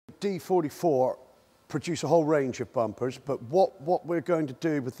D44 produce a whole range of bumpers, but what we're going to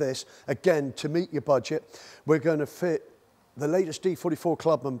do with this, again, to meet your budget, we're going to fit the latest D44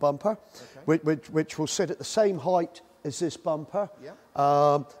 Clubman bumper, which will sit at the same height as this bumper,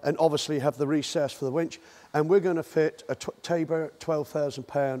 and obviously have the recess for the winch. And we're going to fit a Tabor 12,000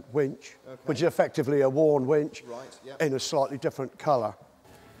 pound winch, which is effectively a worn winch, in a slightly different colour.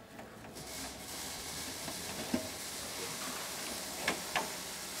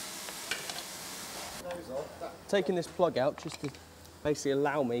 Taking this plug out just to basically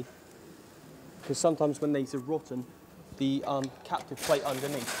allow me, because sometimes when these are rotten, the captive plate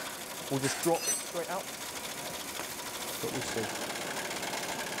underneath will just drop straight out. But we'll see.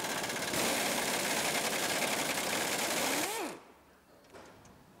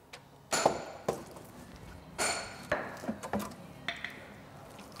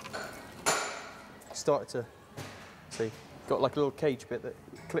 Started to see, got like a little cage bit that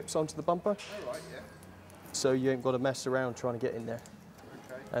clips onto the bumper. Oh, right, yeah. So you ain't got to mess around trying to get in there.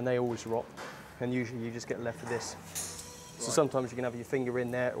 And they always rot. And usually you just get left with this. So sometimes you can have your finger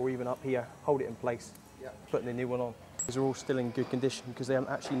in there or even up here, hold it in place, putting the new one on. These are all still in good condition because they haven't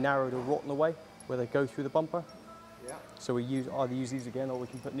actually narrowed or rotten away where they go through the bumper. So we either use these again or we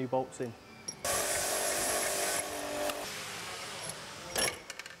can put new bolts in.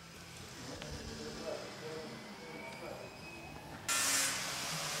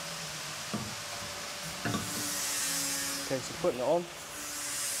 Okay, so putting it on.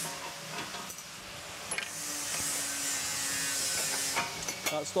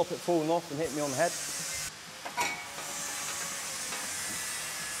 That'll stop it falling off and hitting me on the head.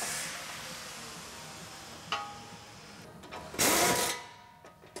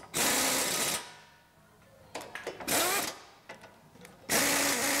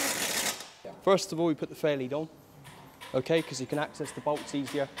 First of all, we put the fair lead on, okay, because you can access the bolts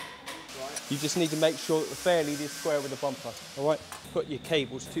easier. You just need to make sure that the fair lead is square with the bumper, all right? Put your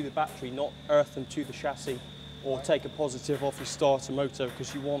cables to the battery, not earth them to the chassis, or take a positive off your starter motor,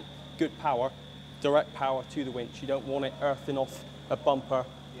 because you want good power, direct power to the winch. You don't want it earthing off a bumper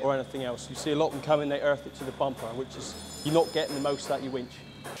or anything else. You see a lot of them come in, they earth it to the bumper, which is, you're not getting the most out of your winch.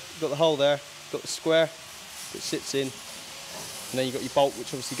 You've got the hole there, got the square that sits in, and then you've got your bolt, which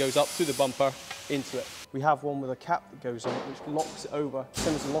obviously goes up through the bumper into it. We have one with a cap that goes on it, which locks it over,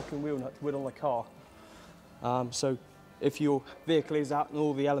 same as a locking wheel nut would on a car. So if your vehicle is out in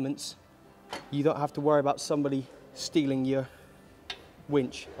all the elements, you don't have to worry about somebody stealing your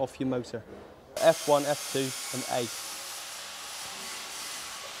winch off your motor. F1, F2 and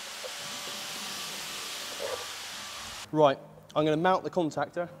A. Right, I'm going to mount the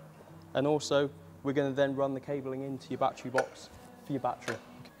contactor, and also we're going to then run the cabling into your battery box for your battery.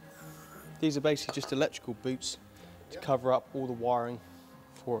 These are basically just electrical boots to cover up all the wiring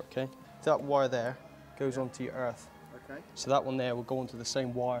for it, okay? That wire there goes onto your earth. So that one there will go onto the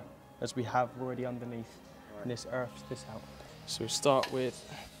same wire as we have already underneath, and this earths this out. So we start with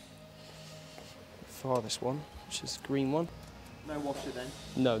the farthest one, which is the green one. No washer then?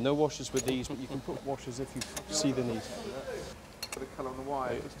 No, no washers with these, but you can put washers if you see the need. Put a colour on the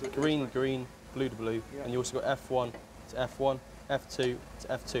wire. Green, green, blue to blue, and you also got F1 to F1, F2 to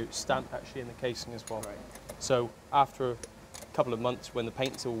F2, stamp actually in the casing as well. So after a couple of months when the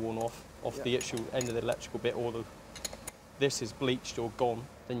paint's all worn off the actual end of the electrical bit, or this is bleached or gone,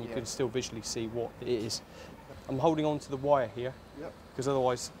 then you can still visually see what it is. I'm holding on to the wire here, because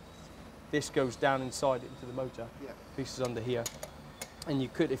otherwise this goes down inside into the motor, pieces under here, and you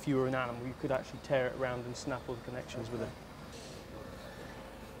could, if you were an animal, you could actually tear it around and snap all the connections with it.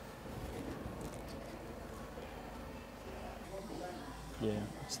 Yeah,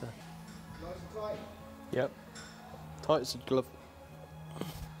 that's there. Nice and tight? Yep, tight as a glove.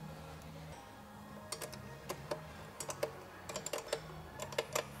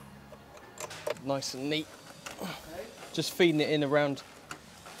 Nice and neat. Just feeding it in around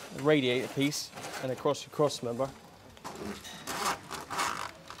the radiator piece and across your cross member.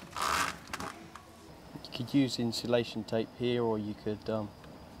 You could use insulation tape here, or you could,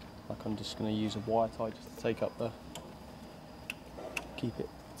 like I'm just going to use a wire tie just to take up the, keep it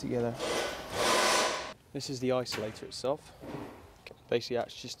together. This is the isolator itself. Basically,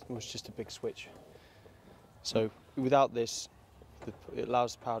 it was just a big switch. So without this, it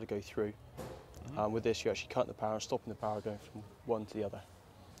allows the power to go through. With this, you're actually cutting the power and stopping the power going from one to the other.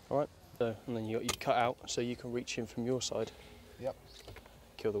 All right. So, and then you got your cut out, so you can reach in from your side. Yep.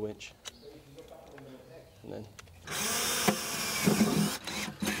 Kill the winch. And then.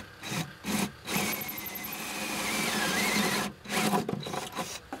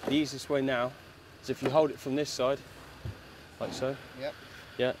 The easiest way now is if you hold it from this side, like so. Yep.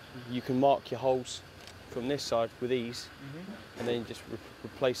 Yeah, you can mark your holes from this side with ease, and then you just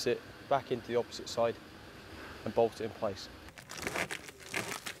replace it back into the opposite side and bolt it in place.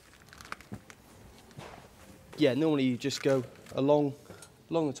 Yeah, normally you just go along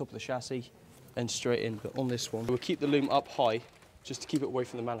the top of the chassis and straight in, but on this one, we'll keep the loom up high just to keep it away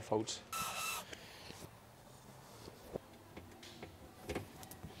from the manifolds.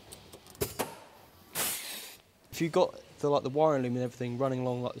 If you've got the wiring loom and everything running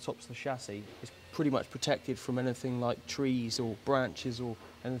along like the tops of the chassis, it's pretty much protected from anything like trees or branches or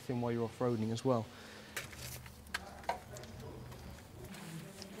anything while you're off-roading as well.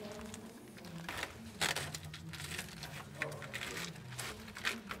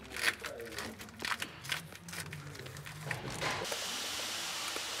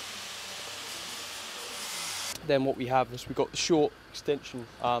 Then what we have is we've got the short extension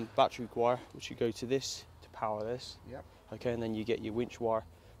battery wire, which you go to this to power this. Yep. Okay, and then you get your winch wire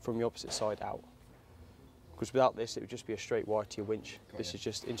from the opposite side out. Because without this, it would just be a straight wire to your winch. This is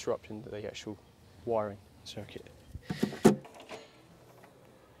just interrupting the actual wiring circuit.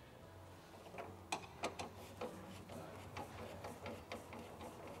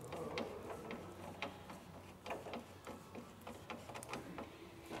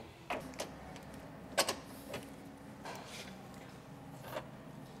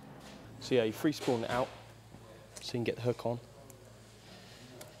 So yeah, you free spawn it out so you can get the hook on.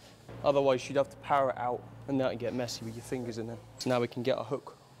 Otherwise you'd have to power it out and that would get messy with your fingers in there. So now we can get a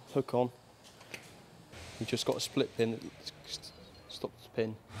hook on. You've just got a split pin that stops the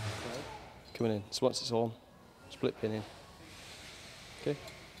pin coming in. So once it's on, split pin in. Okay.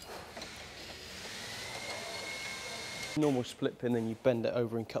 Normal split pin, then you bend it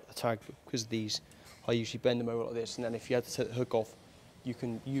over and cut the tag. Because of these, I usually bend them over like this, and then if you had to take the hook off, you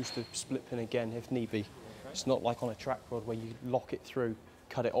can use the split pin again if need be. It's not like on a track rod where you lock it through,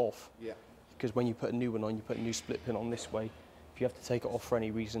 cut it off. Yeah. Because when you put a new one on, you put a new split pin on this way. If you have to take it off for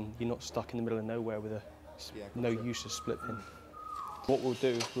any reason, you're not stuck in the middle of nowhere with a no use of split pin. What we'll do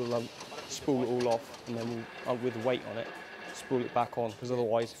is we'll spool it all off, and then we'll, with the weight on it, spool it back on. Because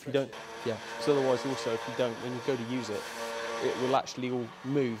otherwise, if you don't, also if you don't, when you go to use it, it will actually all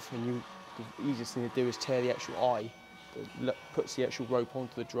move, and the easiest thing to do is tear the actual eye. That puts the actual rope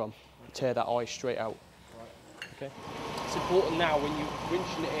onto the drum, tear that eye straight out. Okay. It's important now when you're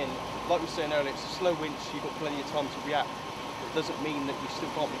winching it in, like we were saying earlier, it's a slow winch, you've got plenty of time to react. It doesn't mean that you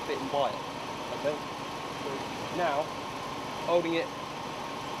still can't be bitten by it. Okay? So now, holding it,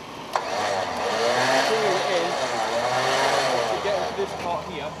 pulling it in, to get into this part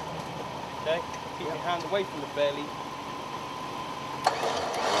here, okay? Keep your hand away from the fairlead.